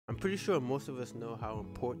I'm pretty sure most of us know how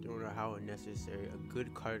important or how necessary a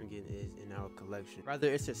good cardigan is in our collection.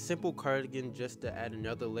 Rather it's a simple cardigan just to add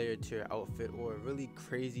another layer to your outfit, or a really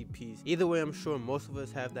crazy piece. Either way, I'm sure most of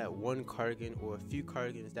us have that one cardigan or a few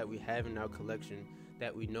cardigans that we have in our collection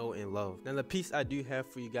that we know and love. Now the piece I do have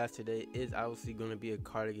for you guys today is obviously going to be a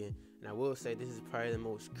cardigan, and I will say this is probably the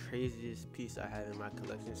most craziest piece I have in my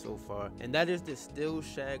collection so far, and that is the still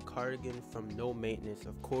shag cardigan from No Maintenance.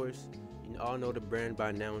 Of course, you all know the brand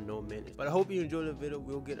by now, No Maintenance. But I hope you enjoyed the video.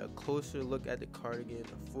 We'll get a closer look at the cardigan,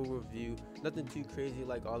 a full review. Nothing too crazy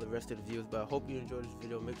like all the rest of the videos, but I hope you enjoyed this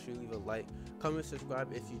video. Make sure you leave a like, comment,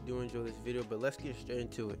 subscribe if you do enjoy this video. But let's get straight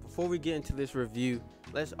into it. Before we get into this review,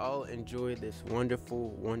 let's all enjoy this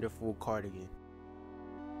wonderful cardigan.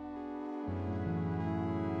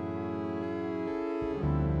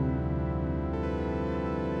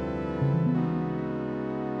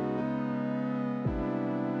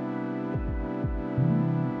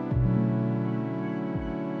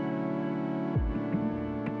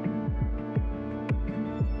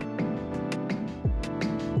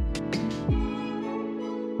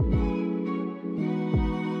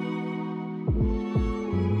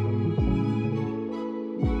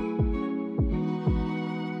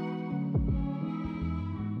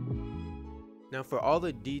 Now for all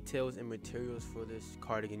the details and materials for this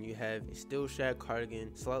cardigan, you have a still shag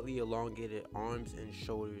cardigan, slightly elongated arms and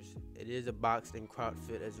shoulders. It is a boxed and crop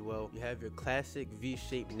fit as well. You have your classic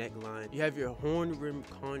V-shaped neckline. You have your horn rim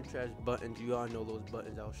contrast buttons. You all know those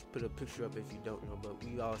buttons. I'll put a picture up if you don't know, but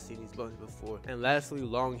we all seen these buttons before. And lastly,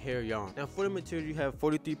 long hair yarn. Now for the material, you have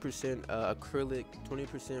 43% acrylic,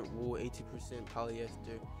 20% wool, 18%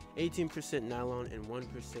 polyester, 18% nylon, and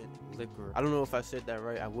 1% liquor. I don't know if I said that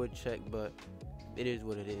right. I would check, but it is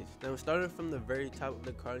what it is. Now starting from the very top of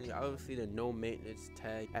the cardigan, obviously the No Maintenance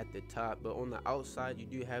tag at the top, but on the outside you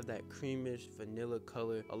do have that creamish vanilla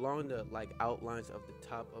color along the outlines of the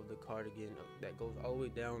top of the cardigan that goes all the way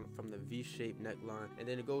down from the V-shaped neckline, and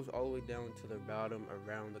then it goes all the way down to the bottom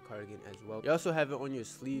around the cardigan as well. You also have it on your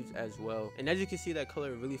sleeves as well, and as you can see, that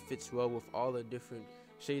color really fits well with all the different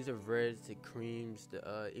shades of reds to creams,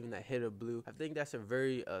 even that hit of blue. I think that's a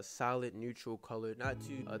very solid neutral color, not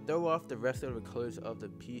to throw off the rest of the colors of the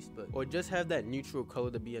piece, but or just have that neutral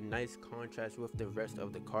color to be a nice contrast with the rest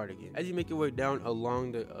of the cardigan. As you make your way down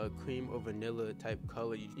along the cream or vanilla type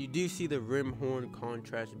color, you do see the rim horn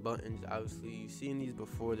contrast buttons. Obviously you've seen these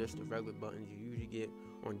before. There's the regular buttons you usually get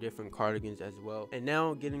on different cardigans as well. And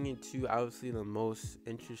now getting into obviously the most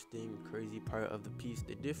interesting, crazy part of the piece,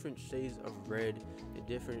 the different shades of red, the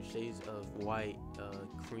different shades of white,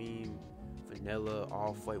 cream, vanilla,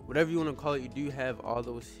 off-white, whatever you want to call it. You do have all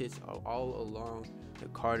those hits all along the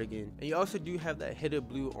cardigan, and you also do have that hit of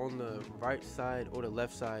blue on the right side or the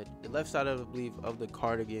left side I believe of the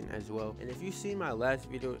cardigan as well. And if you see my last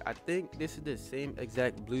video, I think this is the same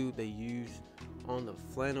exact blue they used on the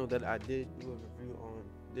flannel that I did do a review on.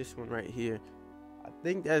 This one right here, I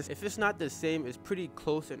think that's, if it's not the same, it's pretty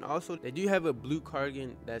close. And also they do have a blue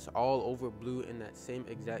cardigan that's all over blue in that same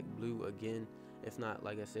exact blue again. If not,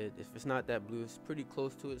 like I said, if it's not that blue, it's pretty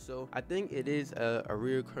close to it. So I think it is a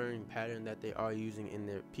reoccurring pattern that they are using in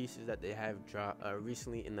their pieces that they have dropped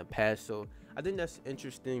recently in the past. So I think that's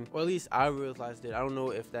interesting, or at least I realized it. I don't know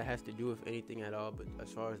if that has to do with anything at all, but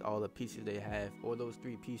as far as all the pieces they have, or those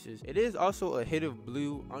three pieces, it is also a hit of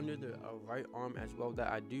blue under the right arm as well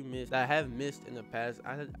that I do miss, that I have missed in the past.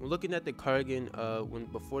 I'm looking at the cardigan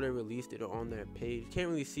before they released it on their page. Can't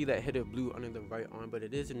really see that hit of blue under the right arm, but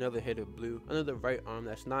it is another hit of blue under the right arm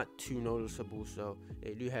that's not too noticeable, so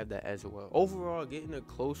they do have that as well. Overall, getting a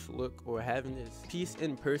close look or having this piece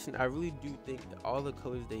in person, I really do think that all the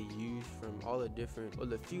colors they use, from all the different, or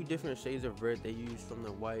the few different shades of red they use, from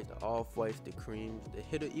the white, the off-whites, the creams, the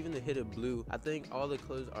hit of, even the hit of blue, I think all the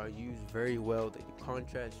colors are used very well. They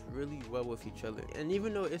contrast really well with each other, and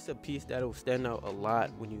even though it's a piece that will stand out a lot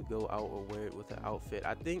when you go out or wear it with an outfit,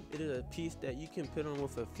 I think it is a piece that you can put on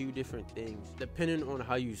with a few different things depending on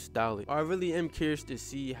how you style it. I really am curious to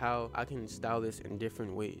see how I can style this in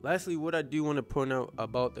different ways. Lastly, what I do want to point out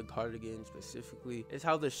about the cardigan specifically is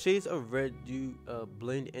how the shades of red do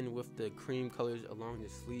blend in with the cream colors along the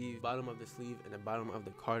sleeve, bottom of the sleeve, and the bottom of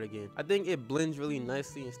the cardigan. I think it blends really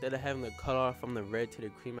nicely instead of having to cut off from the red to the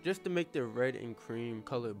cream, just to make the red and cream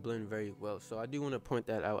color blend very well. So I do want to point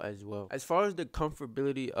that out as well. As far as the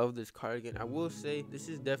comfortability of this cardigan, I will say this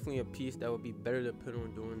is definitely a piece that would be better to put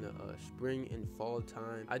on during the spring and fall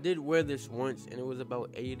time. I did wear this one once and it was about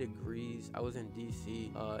 80 degrees. I was in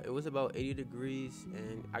DC. It was about 80 degrees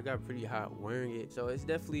and I got pretty hot wearing it. So it's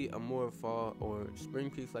definitely a more fall or spring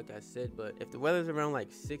piece like I said, but if the weather's around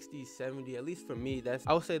like 60, 70, at least for me,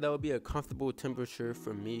 I would say that would be a comfortable temperature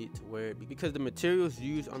for me to wear it, because the materials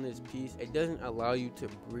used on this piece, it doesn't allow you to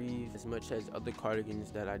breathe as much as other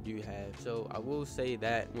cardigans that I do have. So I will say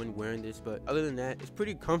that when wearing this, but other than that, it's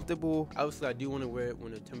pretty comfortable. Obviously I do want to wear it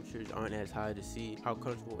when the temperatures aren't as high to see how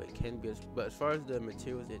comfortable it can be, but as far as the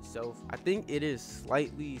materials itself, I think it is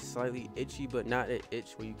slightly itchy, but not an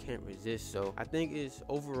itch where you can't resist. So I think it's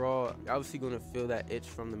overall, you're obviously going to feel that itch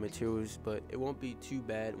from the materials, but it won't be too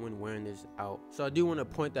bad when wearing this out. So I do want to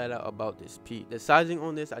point that out about this piece. The sizing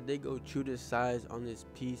on this, I did go true to size on this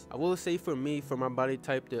piece. I will say for me, for my body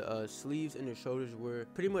type, the sleeves and the shoulders were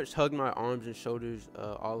pretty much hug my arms and shoulders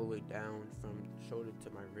all the way down from shoulder to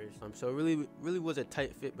my wrist. So it really was a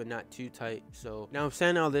tight fit, but not too tight. So now I'm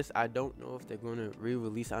saying all this, I don't know if they're going to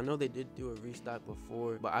re-release. I know they did do a restock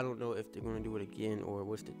before, but I don't know if they're going to do it again or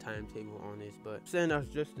what's the timetable on this. But I'm saying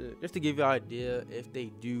that just to give you an idea if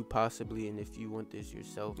they do possibly, and if you want this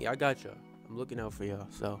yourself. Yeah, I got y'all. I'm looking out for y'all.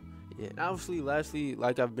 So yeah, and obviously lastly,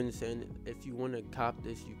 like I've been saying, if you want to cop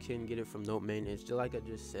this, you can get it from No Maintenance. Just like I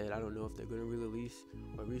just said, I don't know if they're going to re-release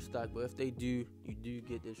or restock, but if they do, you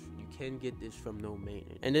can get this from No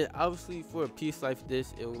Maintenance. And then obviously for a piece like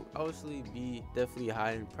this, it will obviously be definitely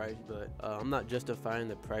high in price, but I'm not justifying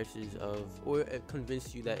the prices or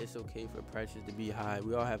convince you that it's okay for prices to be high.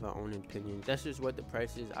 We all have our own opinions. That's just what the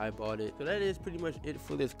price is. I bought it. So that is pretty much it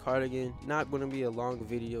for this cardigan. Not going to be a long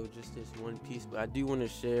video, just this one piece, but I do want to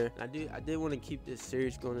share. I did want to keep this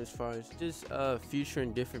series going as far as just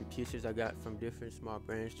featuring different pieces I got from different small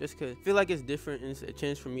brands, just because I feel like it's different and it's a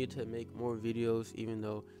chance for me to make more videos, even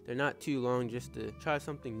though they're not too long, just to try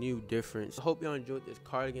something new, different. So I hope y'all enjoyed this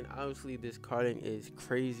cardigan. Obviously this cardigan is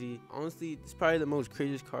crazy. Honestly, it's probably the most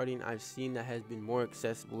craziest cardigan I've seen that has been more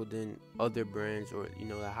accessible than other brands, or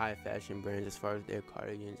the high fashion brands as far as their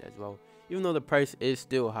cardigans as well. Even though the price is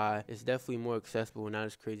still high, it's definitely more accessible, not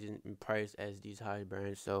as crazy in price as these high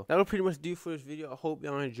brands. So that'll pretty much do for this video. I hope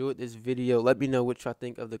y'all enjoyed this video. Let me know what y'all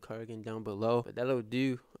think of the cardigan down below. But that'll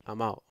do. I'm out.